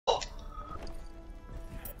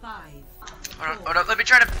Hold on, let me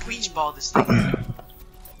try to beach ball this thing.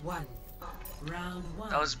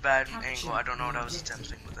 That was a bad angle. I don't know what I was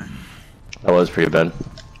attempting with that. That was pretty bad.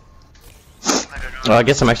 I don't know. Well, I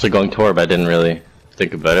guess I'm actually going Torb. I didn't really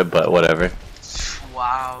think about it, but whatever.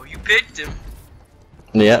 Wow, you picked him.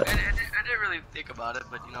 Yeah. I didn't really think about it,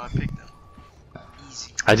 but you know, I picked him.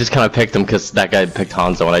 Easy. I just kind of picked him because that guy picked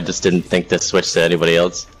Hanzo, and I just didn't think to switch to anybody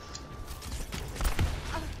else.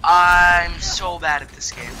 I'm so bad at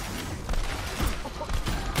this game.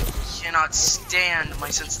 Cannot stand my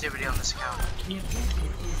sensitivity on this account.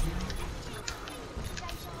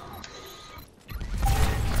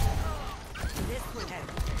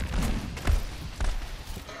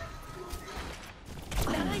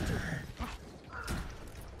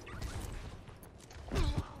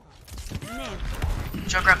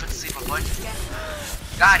 Junkrat put to sleep, my boy.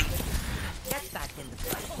 Got him. Get back in the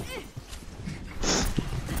fight.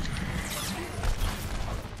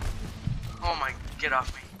 Oh my, get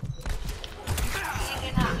off me.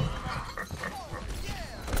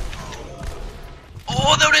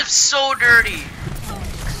 Oh, that is so dirty.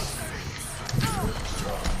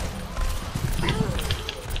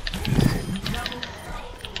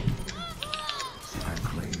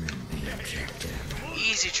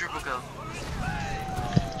 Easy triple kill.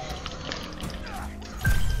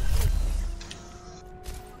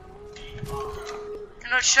 You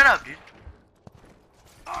know, shut up, dude.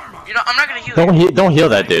 You know, I'm not gonna heal you. Don't heal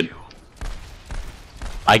that dude.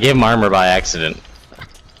 I gave him armor by accident.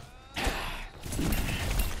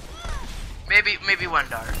 Maybe one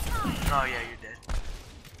dart. Oh yeah, you're dead.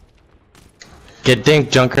 Get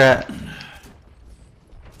dinked, Junkrat.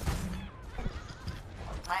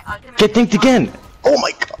 Get dinked again. Oh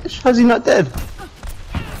my gosh, how's he not dead?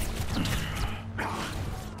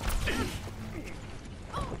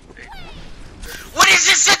 What is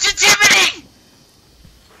this sensitivity?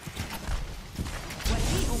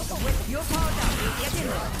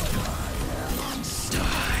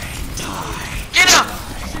 Get up!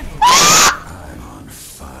 I'm on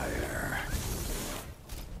fire.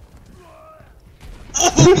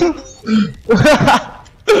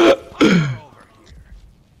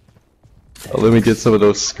 Oh, let me get some of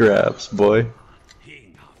those scraps, boy.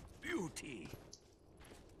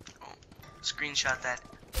 Screenshot that.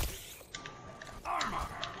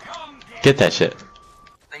 Get that shit.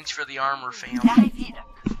 Thanks for the armor, fam.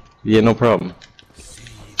 Yeah, no problem.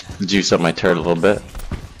 Juice up my turret a little bit.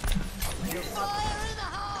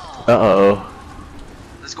 Uh-oh.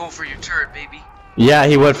 Let's go for your turret, baby. Yeah,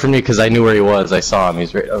 he went for me because I knew where he was. I saw him.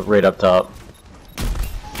 He's right up top.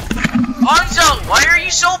 Hanzo, why are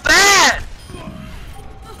you so bad?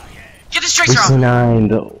 Get this tracer off. 69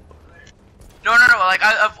 though. No, like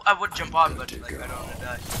I would jump on, but like I don't want to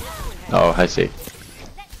die. Oh, I see.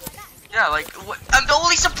 Yeah, like what? I'm the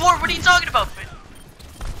only support. What are you talking about, man?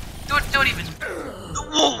 Don't even.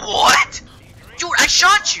 What? Dude, I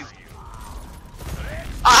shot you.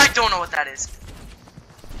 I don't know what that is.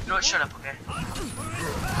 You know what? Shut up, okay?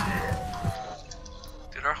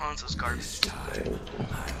 Dude, our Hanzo's garbage.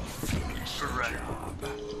 Right.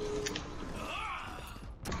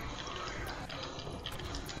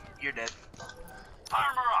 You're dead.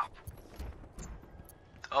 Armor up.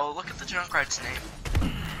 Oh, look at the Junkrat's name.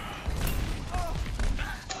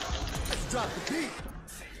 Drop the beat.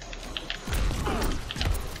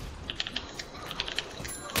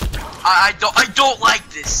 I don't like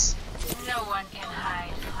this. No one can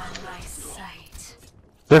hide from my sight.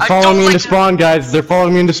 They're following me into spawn, guys. They're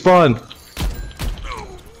following me into spawn.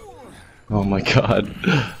 Oh my god.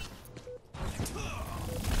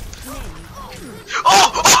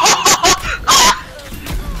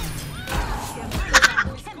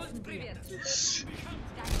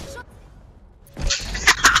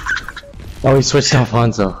 Oh, he switched off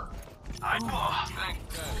Hanzo.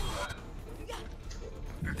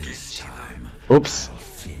 Oops.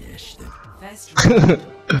 Oh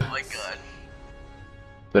my god.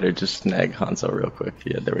 Better just snag Hanzo real quick.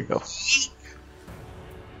 Yeah, there we go.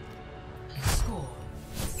 Score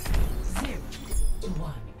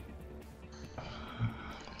 0-1.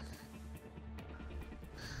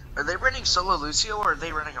 Are they running solo Lucio or are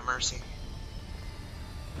they running a Mercy?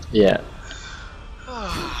 Yeah.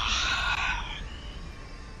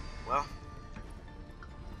 Well,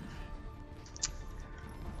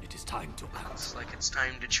 It is time to act. looks like it's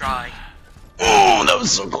time to try. Oh, that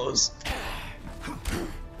was so close.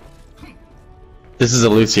 This is a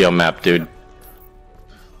Lucio map, dude.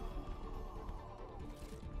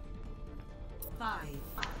 5,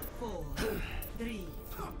 4, 3,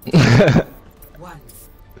 1.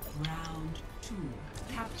 Round 2.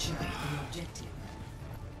 Capture the objective.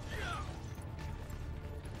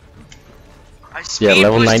 I speed Yeah,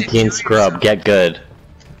 level boosted 19 you scrub, yourself. get good.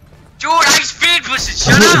 Dude, I speed boosted.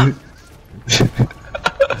 Shut up.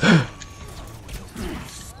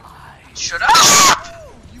 Shut up.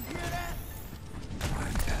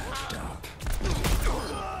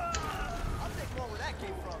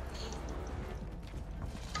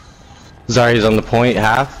 Zarya's on the point,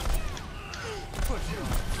 half.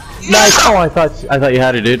 No! Nice. Oh, I thought you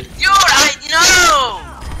had it, dude. Dude, I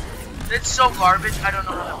know. It's so garbage. I don't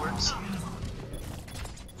know how that works.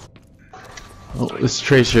 Oh, this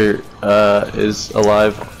Tracer is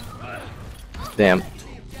alive. Damn.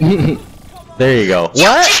 There you go. You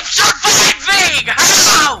What? keep surviving.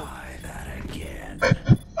 How?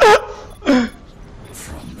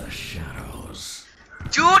 From the shadows.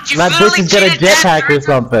 Dude, you That bitch literally is get a cheated death jetpack or during the-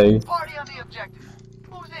 something. Party on the objective.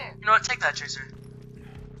 Who's in? You know what? Take that, Tracer.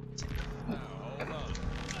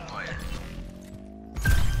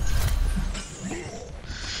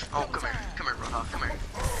 Oh, come here. Come here, Roadhog. Come here.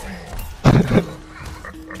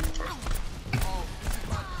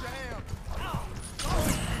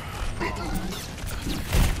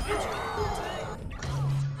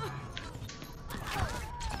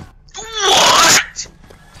 What?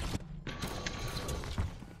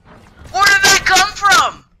 Where did that come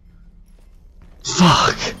from?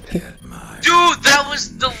 Fuck. Dude, that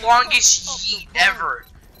was the longest yeet ever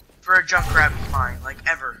for a jump grab mine, like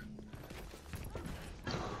ever.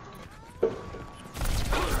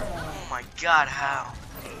 Oh my god, how?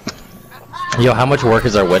 Yo, how much work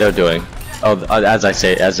is our widow doing? Oh, as I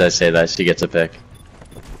say that, she gets a pick.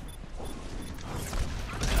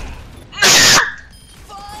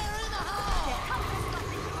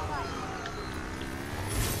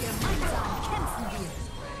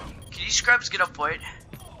 Can you scrubs get up point?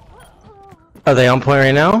 Are they on point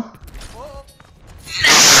right now?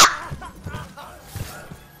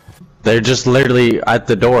 They're just literally at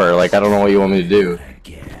the door. Like, I don't know what you want me to do.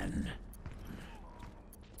 Again.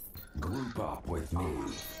 Group up with me.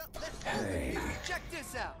 Hey. Check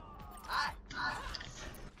this out.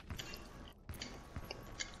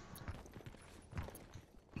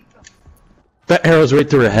 That arrow's right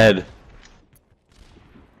through her head.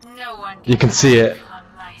 No one You can see it. on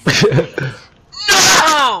my side.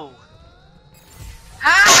 No!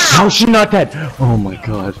 How? How's she not dead? Oh my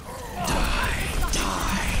god.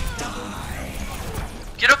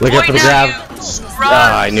 Get a Look point out for the now, grab. you scrubs!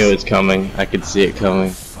 Ah, I knew it was coming. I could see it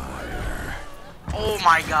coming. Oh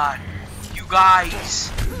my god. You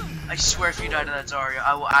guys. I swear if you die to that Zarya,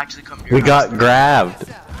 I will actually come to your We house. got grabbed.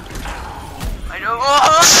 I know.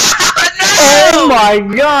 Oh, Oh no! my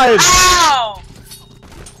god! Ow!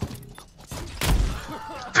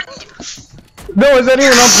 No, is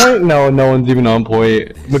anyone on point? No, no one's even on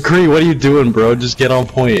point. McCree, what are you doing, bro? Just get on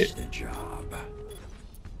point. Good job.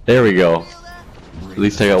 There we go. At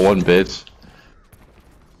least I got one bitch.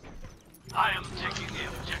 I am taking the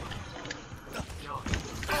objective.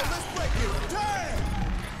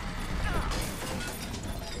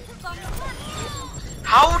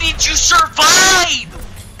 How did you survive?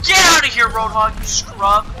 Get out of here, Roadhog, you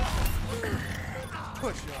scrub.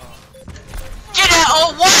 Get out!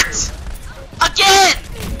 Oh, what? Again!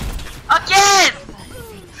 Again!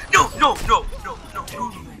 No, no, no, no, no,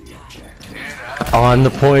 no. On the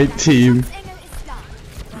point team.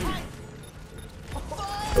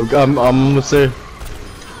 Okay, I'm almost there.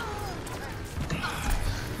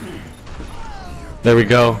 There we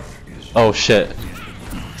go. Oh shit.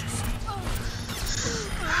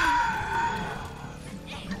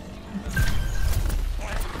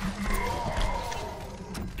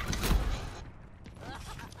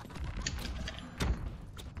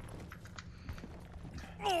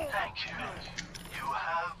 Thank you. You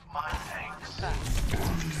have my thanks.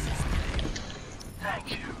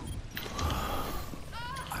 Thank you.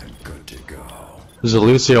 I'm good to go. There's a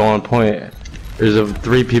Lucio on point. There's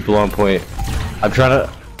three people on point. I'm trying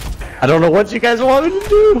to. I don't know what you guys want me to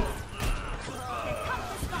do.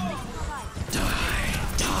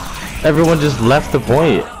 Everyone just left the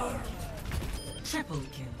point.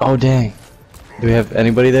 Oh dang. Do we have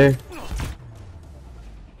anybody there?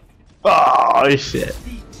 Oh shit.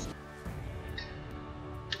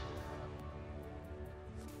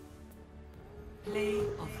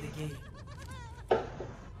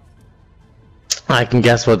 I can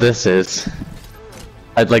guess what this is.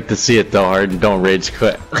 I'd like to see it though, Harden. Don't rage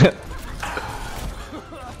quit.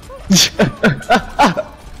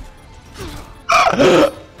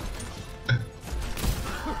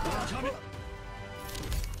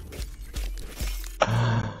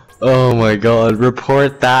 Oh my god,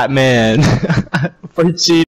 report that man for cheating.